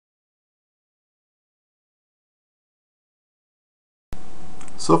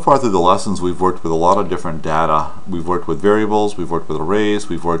So far through the lessons, we've worked with a lot of different data. We've worked with variables, we've worked with arrays,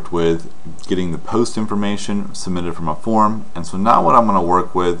 we've worked with getting the post information submitted from a form, and so now what I'm going to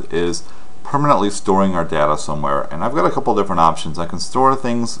work with is permanently storing our data somewhere. And I've got a couple different options. I can store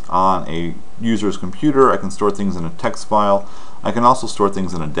things on a user's computer, I can store things in a text file, I can also store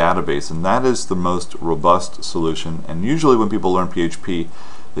things in a database, and that is the most robust solution. And usually when people learn PHP,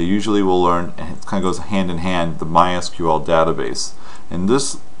 they usually will learn, and it kind of goes hand in hand, the MySQL database. And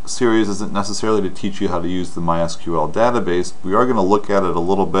this series isn't necessarily to teach you how to use the MySQL database. We are going to look at it a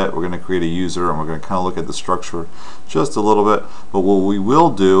little bit. We're going to create a user and we're going to kind of look at the structure just a little bit. But what we will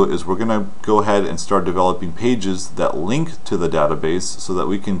do is we're going to go ahead and start developing pages that link to the database so that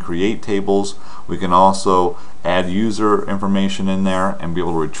we can create tables. We can also add user information in there and be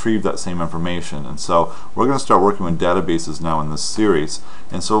able to retrieve that same information. And so we're going to start working with databases now in this series.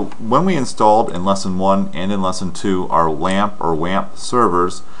 And so when we installed in lesson 1 and in lesson 2 our LAMP or WAMP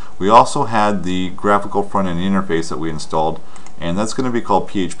servers, we also had the graphical front-end interface that we installed, and that's going to be called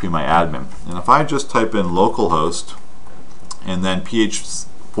phpmyadmin. And if I just type in localhost and then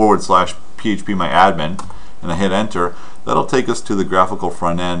 /phpmyadmin and I hit enter, that'll take us to the graphical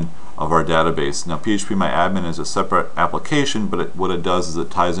front end of our database. Now phpmyadmin is a separate application, but what it does is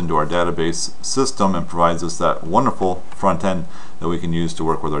it ties into our database system and provides us that wonderful front end that we can use to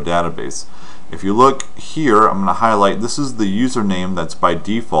work with our database. If you look here, I'm going to highlight, this is the username that's by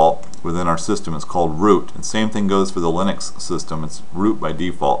default within our system. It's called root, and same thing goes for the Linux system. It's root by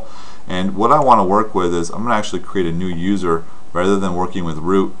default. And what I want to work with is I'm going to actually create a new user rather than working with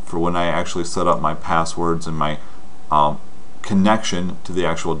root for when I actually set up my passwords and my connection to the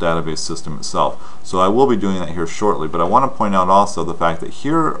actual database system itself. So I will be doing that here shortly, but I want to point out also the fact that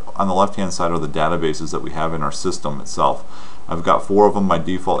here on the left hand side are the databases that we have in our system itself. I've got 4 of them by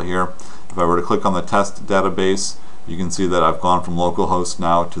default here. If I were to click on the test database, you can see that I've gone from localhost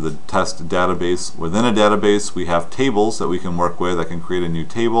now to the test database. Within a database we have tables that we can work with. I can create a new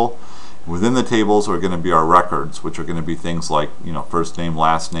table. Within the tables are going to be our records, which are going to be things like, first name,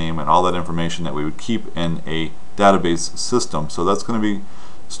 last name, and all that information that we would keep in a database system. So that's going to be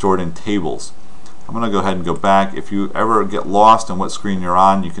stored in tables. I'm going to go ahead and go back. If you ever get lost on what screen you're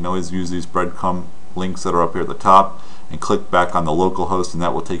on, you can always use these breadcrumb links that are up here at the top and click back on the localhost, and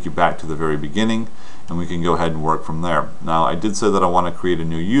that will take you back to the very beginning, and we can go ahead and work from there. Now I did say that I want to create a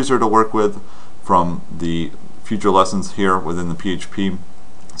new user to work with from the future lessons here within the PHP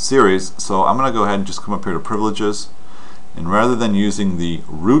series, so I'm going to go ahead and just come up here to privileges, and rather than using the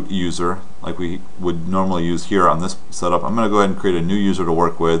root user like we would normally use here on this setup, I'm going to go ahead and create a new user to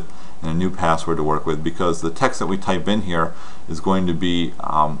work with and a new password to work with, because the text that we type in here is going to be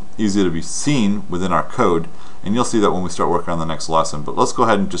easy to be seen within our code, and you'll see that when we start working on the next lesson. But let's go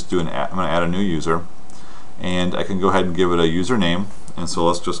ahead and just do I'm going to add a new user, and I can go ahead and give it a username. And so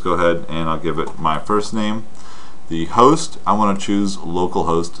let's just go ahead and I'll give it my first name. The host, I want to choose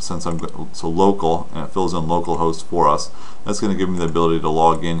localhost since so local, and it fills in localhost for us. That's going to give me the ability to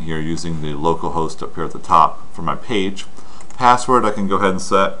log in here using the localhost up here at the top for my page. Password I can go ahead and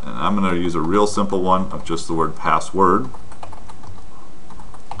set, and I'm going to use a real simple one of just the word password.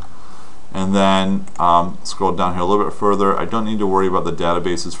 And then scroll down here a little bit further. I don't need to worry about the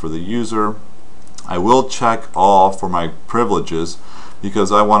databases for the user. I will check all for my privileges because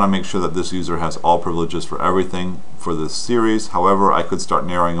I want to make sure that this user has all privileges for everything for this series. However, I could start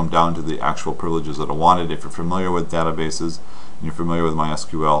narrowing them down to the actual privileges that I wanted. If you're familiar with databases and you're familiar with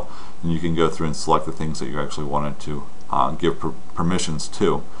MySQL, then you can go through and select the things that you actually wanted to give permissions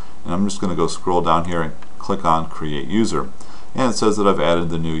to. And I'm just going to go scroll down here and click on create user, and it says that I've added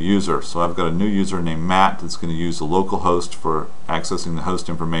the new user. So I've got a new user named Matt that's going to use the local host for accessing the host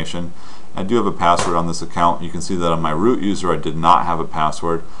information. I do have a password on this account. You can see that on my root user I did not have a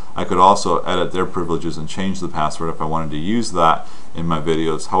password. I could also edit their privileges and change the password if I wanted to use that in my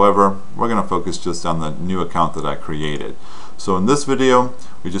videos. However, we're going to focus just on the new account that I created. So in this video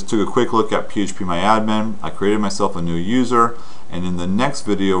we just took a quick look at phpmyadmin. I created myself a new user, and in the next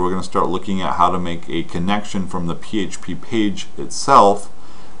video we're going to start looking at how to make a connection from the PHP page itself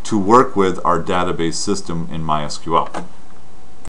to work with our database system in MySQL.